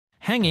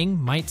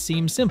Hanging might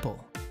seem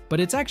simple, but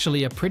it's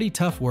actually a pretty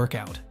tough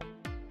workout.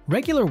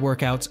 Regular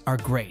workouts are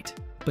great,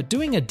 but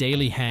doing a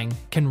daily hang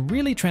can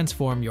really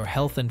transform your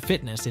health and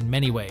fitness in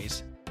many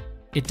ways.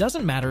 It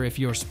doesn't matter if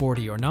you're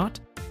sporty or not,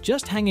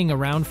 just hanging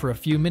around for a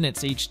few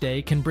minutes each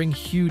day can bring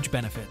huge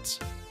benefits.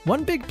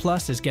 One big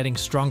plus is getting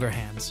stronger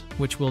hands,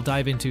 which we'll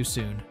dive into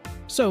soon.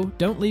 So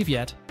don't leave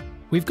yet.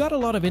 We've got a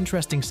lot of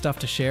interesting stuff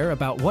to share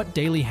about what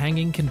daily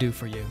hanging can do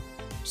for you.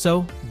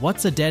 So,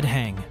 what's a dead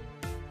hang?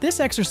 This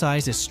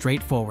exercise is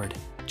straightforward.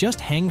 Just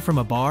hang from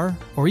a bar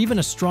or even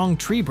a strong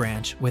tree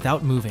branch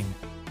without moving.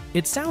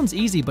 It sounds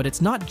easy, but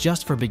it's not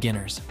just for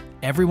beginners.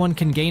 Everyone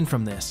can gain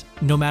from this,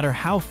 no matter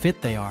how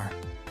fit they are.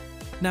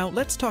 Now,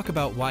 let's talk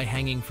about why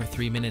hanging for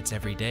 3 minutes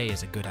every day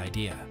is a good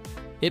idea.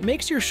 It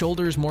makes your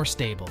shoulders more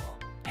stable.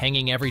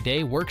 Hanging every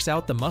day works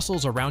out the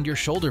muscles around your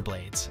shoulder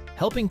blades,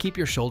 helping keep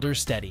your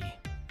shoulders steady.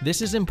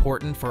 This is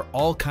important for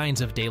all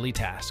kinds of daily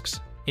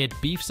tasks. It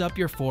beefs up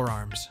your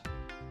forearms.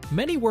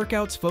 Many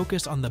workouts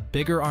focus on the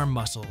bigger arm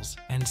muscles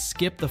and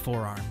skip the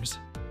forearms.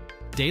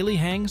 Daily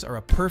hangs are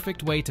a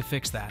perfect way to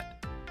fix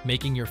that,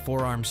 making your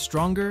forearms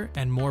stronger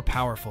and more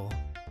powerful,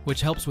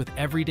 which helps with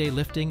everyday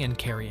lifting and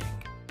carrying.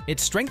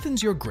 It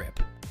strengthens your grip.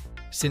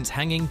 Since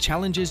hanging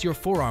challenges your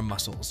forearm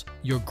muscles,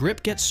 your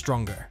grip gets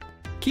stronger.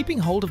 Keeping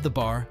hold of the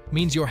bar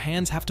means your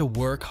hands have to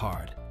work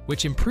hard,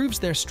 which improves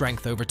their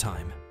strength over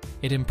time.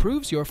 It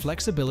improves your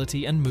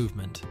flexibility and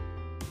movement.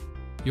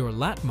 Your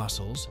lat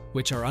muscles,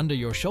 which are under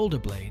your shoulder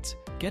blades,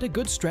 get a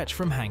good stretch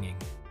from hanging.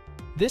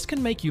 This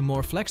can make you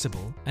more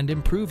flexible and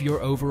improve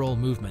your overall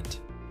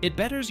movement. It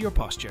betters your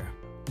posture.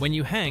 When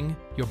you hang,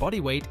 your body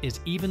weight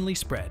is evenly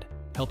spread,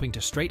 helping to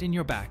straighten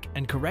your back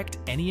and correct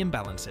any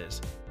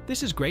imbalances.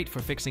 This is great for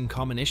fixing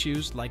common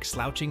issues like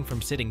slouching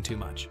from sitting too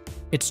much.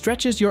 It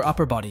stretches your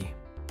upper body.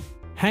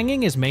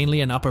 Hanging is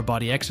mainly an upper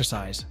body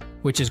exercise,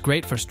 which is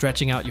great for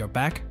stretching out your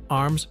back,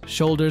 arms,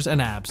 shoulders,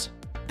 and abs.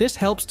 This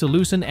helps to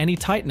loosen any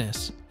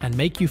tightness and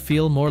make you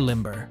feel more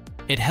limber.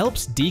 It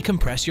helps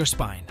decompress your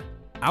spine.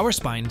 Our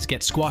spines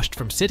get squashed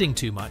from sitting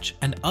too much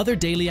and other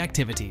daily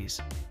activities.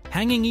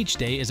 Hanging each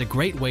day is a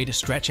great way to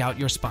stretch out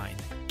your spine,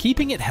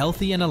 keeping it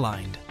healthy and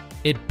aligned.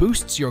 It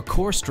boosts your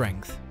core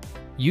strength.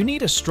 You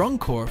need a strong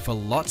core for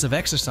lots of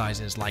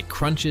exercises like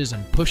crunches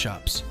and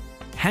push-ups.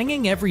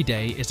 Hanging every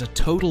day is a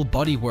total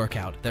body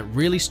workout that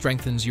really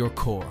strengthens your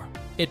core.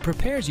 It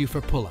prepares you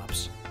for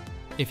pull-ups.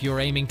 If you're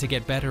aiming to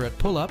get better at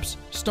pull-ups,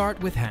 start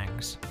with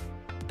hangs.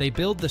 They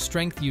build the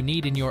strength you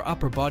need in your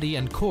upper body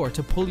and core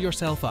to pull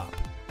yourself up.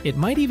 It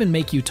might even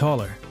make you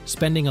taller.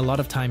 Spending a lot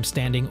of time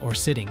standing or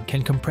sitting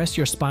can compress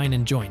your spine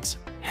and joints.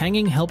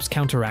 Hanging helps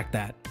counteract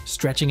that,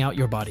 stretching out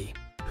your body.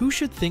 Who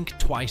should think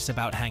twice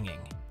about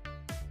hanging?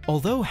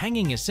 Although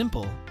hanging is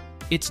simple,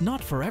 it's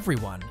not for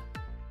everyone.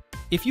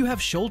 If you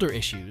have shoulder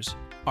issues,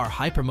 are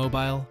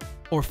hypermobile,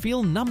 or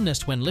feel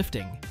numbness when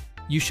lifting,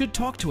 you should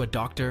talk to a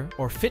doctor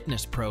or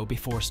fitness pro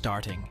before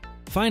starting.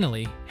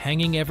 Finally,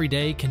 hanging every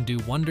day can do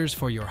wonders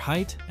for your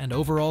height and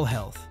overall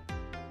health.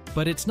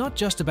 But it's not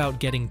just about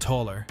getting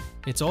taller,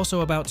 it's also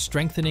about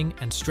strengthening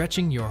and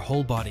stretching your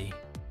whole body.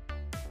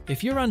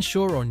 If you're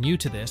unsure or new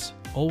to this,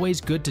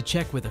 always good to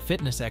check with a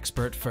fitness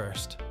expert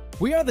first.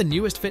 We are the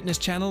newest fitness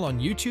channel on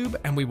YouTube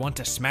and we want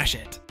to smash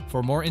it.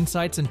 For more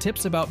insights and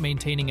tips about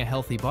maintaining a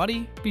healthy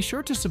body, be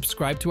sure to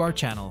subscribe to our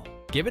channel.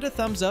 Give it a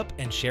thumbs up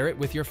and share it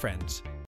with your friends.